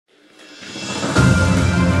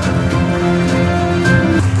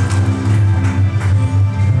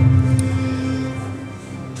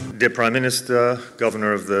Dear Prime Minister,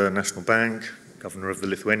 Governor of the National Bank, Governor of the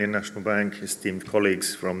Lithuanian National Bank, esteemed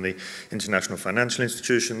colleagues from the international financial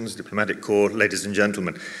institutions, diplomatic corps, ladies and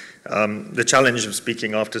gentlemen. The challenge of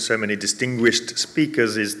speaking after so many distinguished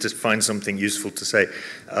speakers is to find something useful to say.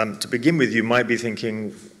 To begin with, you might be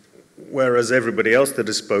thinking, whereas everybody else that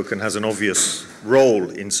has spoken has an obvious role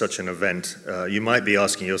in such an event, you might be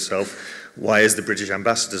asking yourself, why is the British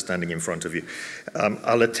ambassador standing in front of you?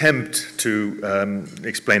 I'll attempt to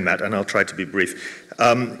explain that, and I'll try to be brief.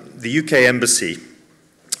 The UK Embassy,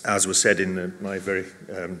 as was said in my very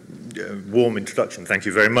warm introduction, thank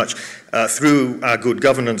you very much, through our Good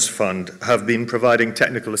Governance Fund, have been providing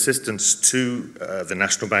technical assistance to the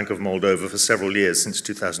National Bank of Moldova for several years, since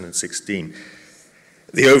 2016.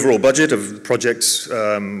 The overall budget of the projects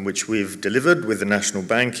which we've delivered with the National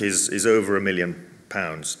Bank is over £1 million.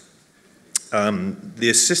 The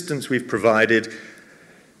assistance we've provided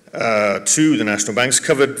to the national banks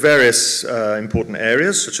covered various important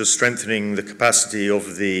areas, such as strengthening the capacity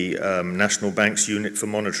of the National Bank's unit for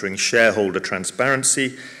monitoring shareholder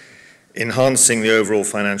transparency, enhancing the overall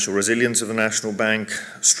financial resilience of the National Bank,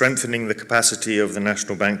 strengthening the capacity of the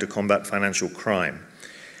National Bank to combat financial crime.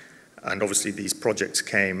 And obviously these projects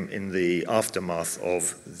came in the aftermath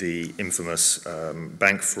of the infamous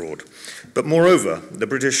bank fraud. But moreover, the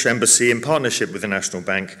British Embassy, in partnership with the National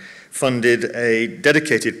Bank, funded a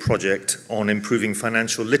dedicated project on improving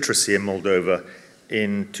financial literacy in Moldova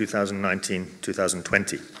in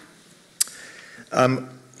 2019-2020.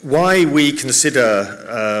 Why do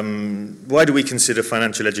we consider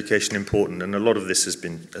financial education important? And a lot of this has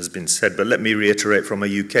been said, but let me reiterate from a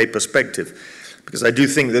UK perspective, because I do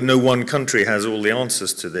think that no one country has all the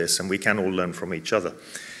answers to this, and we can all learn from each other.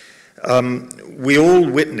 We all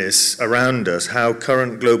witness around us how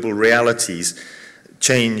current global realities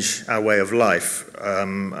change our way of life.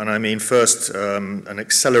 And I mean first an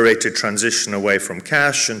accelerated transition away from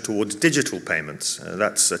cash and towards digital payments.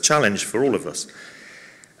 That's a challenge for all of us.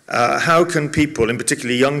 How can people, in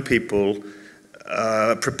particular young people,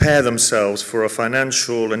 prepare themselves for a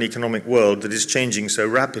financial and economic world that is changing so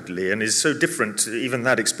rapidly and is so different, even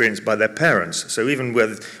that experienced by their parents? So even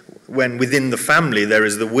when within the family there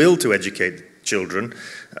is the will to educate children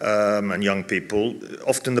and young people,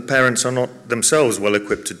 often the parents are not themselves well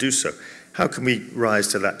equipped to do so. How can we rise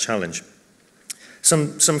to that challenge?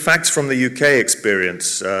 Some facts from the UK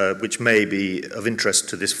experience, which may be of interest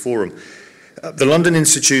to this forum. The London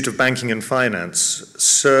Institute of Banking and Finance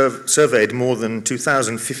surveyed more than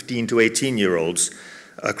 2,000 15 to 18-year-olds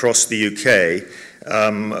across the UK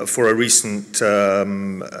for a recent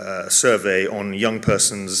survey on young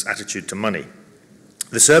persons' attitude to money.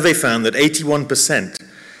 The survey found that 81%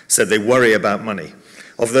 said they worry about money.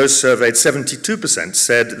 Of those surveyed, 72%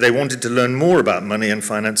 said they wanted to learn more about money and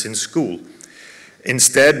finance in school.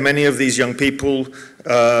 Instead, many of these young people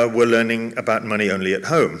were learning about money only at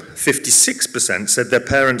home. 56% said their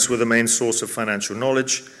parents were the main source of financial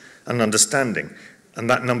knowledge and understanding, and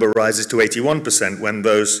that number rises to 81% when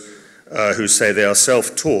those who say they are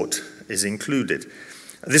self-taught is included.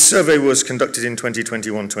 This survey was conducted in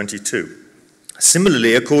 2021-22.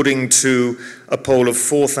 Similarly, according to a poll of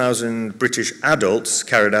 4,000 British adults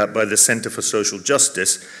carried out by the Centre for Social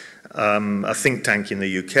Justice, a think tank in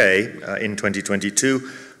the UK, in 2022,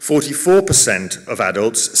 44% of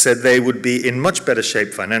adults said they would be in much better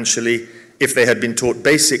shape financially if they had been taught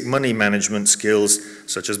basic money management skills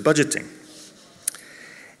such as budgeting.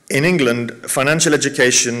 In England, financial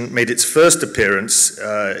education made its first appearance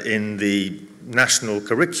in the national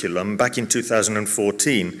curriculum back in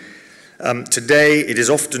 2014. Today, it is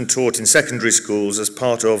often taught in secondary schools as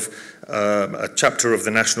part of a chapter of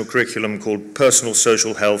the national curriculum called Personal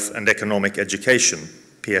Social Health and Economic Education,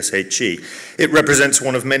 PSHE. It represents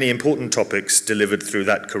one of many important topics delivered through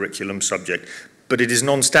that curriculum subject, but it is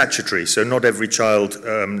non-statutory, so not every child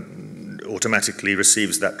automatically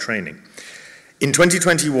receives that training. In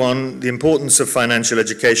 2021, the importance of financial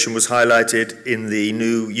education was highlighted in the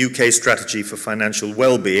new UK Strategy for Financial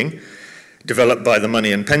Wellbeing, developed by the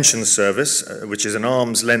Money and Pensions Service, which is an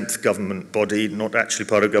arm's-length government body, not actually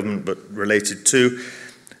part of government, but related to.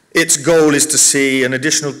 Its goal is to see an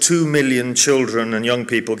additional 2 million children and young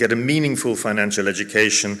people get a meaningful financial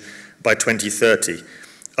education by 2030,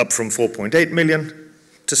 up from 4.8 million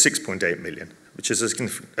to 6.8 million, which is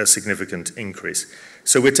a significant increase.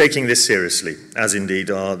 So we're taking this seriously, as indeed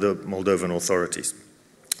are the Moldovan authorities.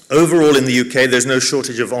 Overall, in the UK, there's no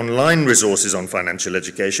shortage of online resources on financial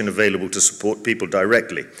education available to support people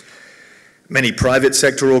directly. Many private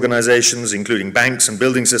sector organizations, including banks and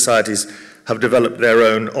building societies, have developed their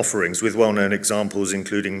own offerings with well-known examples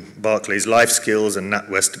including Barclays Life Skills and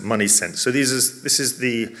NatWest Money Sense. So this is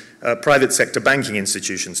the private sector banking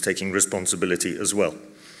institutions taking responsibility as well.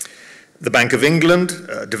 The Bank of England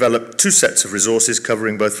developed 2 sets of resources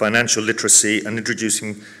covering both financial literacy and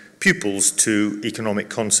introducing pupils to economic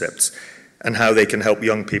concepts and how they can help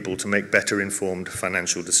young people to make better informed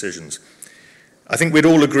financial decisions. I think we'd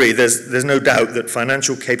all agree there's no doubt that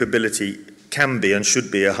financial capability can be and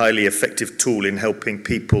should be a highly effective tool in helping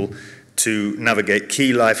people to navigate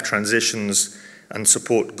key life transitions and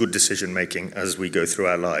support good decision making as we go through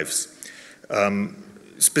our lives.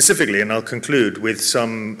 Specifically, and I'll conclude with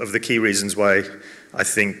some of the key reasons why I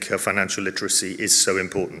think financial literacy is so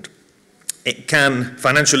important.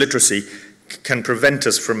 Financial literacy can prevent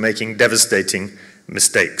us from making devastating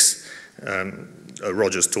mistakes.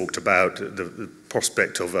 Rogers talked about the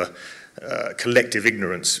prospect of a collective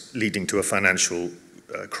ignorance leading to a financial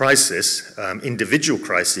crisis. Individual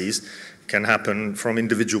crises can happen from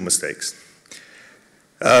individual mistakes.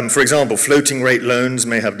 For example, floating rate loans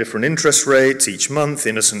may have different interest rates each month.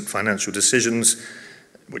 Innocent financial decisions,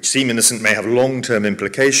 which seem innocent, may have long-term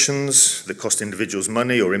implications that cost individuals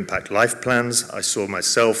money or impact life plans. I saw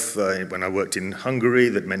myself when I worked in Hungary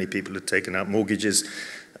that many people had taken out mortgages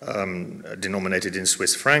denominated in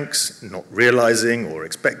Swiss francs, not realizing or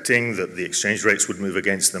expecting that the exchange rates would move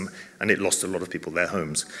against them, and it lost a lot of people their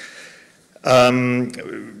homes.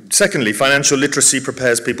 Secondly, financial literacy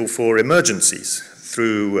prepares people for emergencies.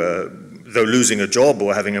 Though losing a job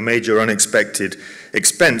or having a major unexpected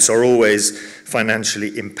expense are always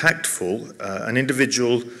financially impactful, an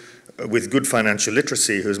individual with good financial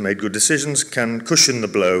literacy who has made good decisions can cushion the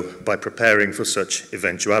blow by preparing for such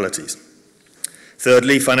eventualities.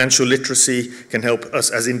 Thirdly, financial literacy can help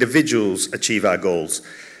us as individuals achieve our goals.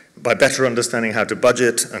 By better understanding how to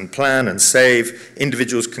budget and plan and save,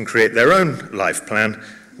 individuals can create their own life plan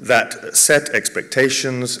that set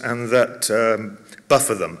expectations and that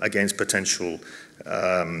buffer them against potential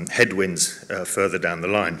headwinds further down the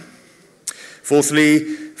line. Fourthly,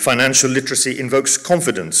 financial literacy invokes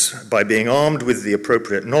confidence. By being armed with the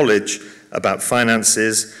appropriate knowledge about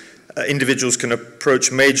finances, individuals can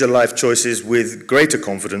approach major life choices with greater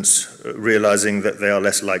confidence, realizing that they are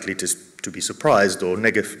less likely to be surprised or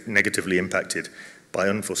negatively impacted by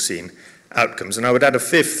unforeseen outcomes. And I would add a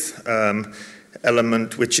fifth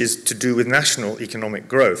element, which is to do with national economic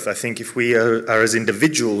growth. I think if we are as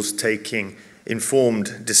individuals taking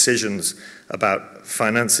informed decisions about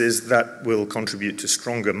finances, that will contribute to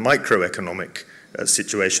stronger microeconomic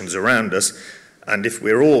situations around us. And if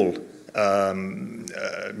we're all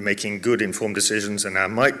making good informed decisions and our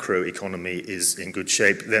microeconomy is in good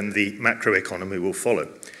shape, then the macroeconomy will follow.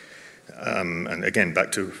 And again,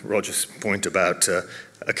 back to Roger's point about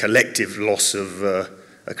a collective loss of,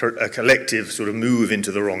 a collective sort of move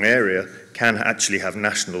into the wrong area can actually have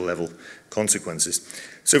national level consequences.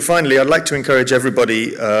 So finally, I'd like to encourage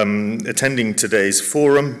everybody attending today's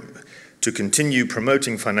forum to continue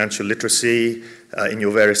promoting financial literacy in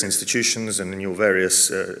your various institutions and in your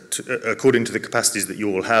various, according to the capacities that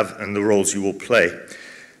you all have and the roles you will play,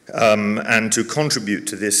 and to contribute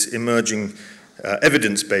to this emerging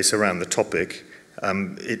evidence base around the topic.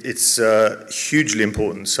 It's a hugely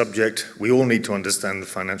important subject. We all need to understand the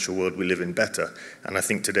financial world we live in better, and I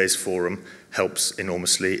think today's forum helps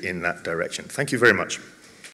enormously in that direction. Thank you very much.